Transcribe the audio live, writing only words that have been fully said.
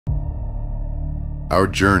Our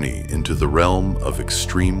journey into the realm of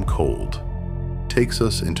extreme cold takes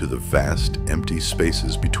us into the vast, empty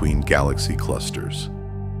spaces between galaxy clusters.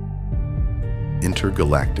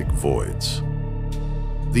 Intergalactic voids.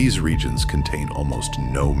 These regions contain almost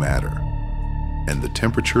no matter, and the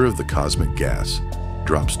temperature of the cosmic gas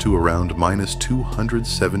drops to around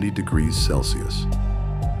 -270 degrees Celsius.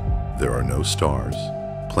 There are no stars,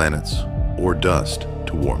 planets, or dust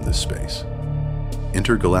to warm this space.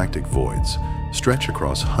 Intergalactic voids stretch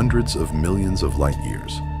across hundreds of millions of light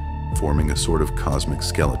years, forming a sort of cosmic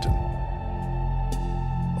skeleton.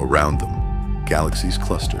 Around them, galaxies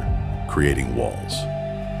cluster, creating walls,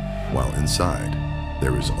 while inside,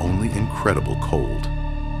 there is only incredible cold.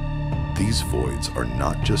 These voids are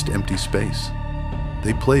not just empty space.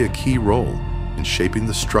 They play a key role in shaping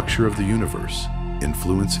the structure of the universe,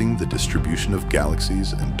 influencing the distribution of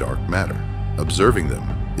galaxies and dark matter. Observing them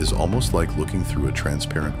is almost like looking through a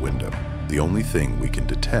transparent window. The only thing we can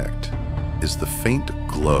detect is the faint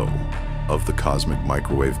glow of the cosmic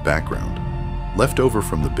microwave background, left over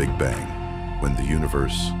from the Big Bang, when the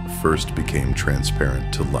universe first became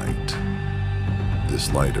transparent to light.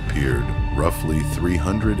 This light appeared roughly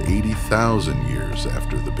 380,000 years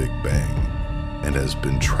after the Big Bang, and has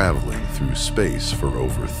been traveling through space for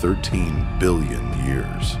over 13 billion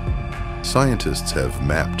years. Scientists have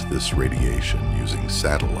mapped this radiation using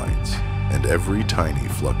satellites, and every tiny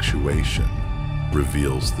fluctuation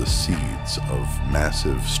reveals the seeds of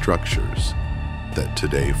massive structures that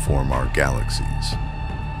today form our galaxies.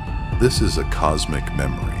 This is a cosmic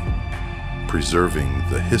memory, preserving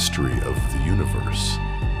the history of the universe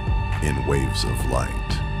in waves of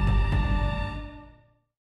light.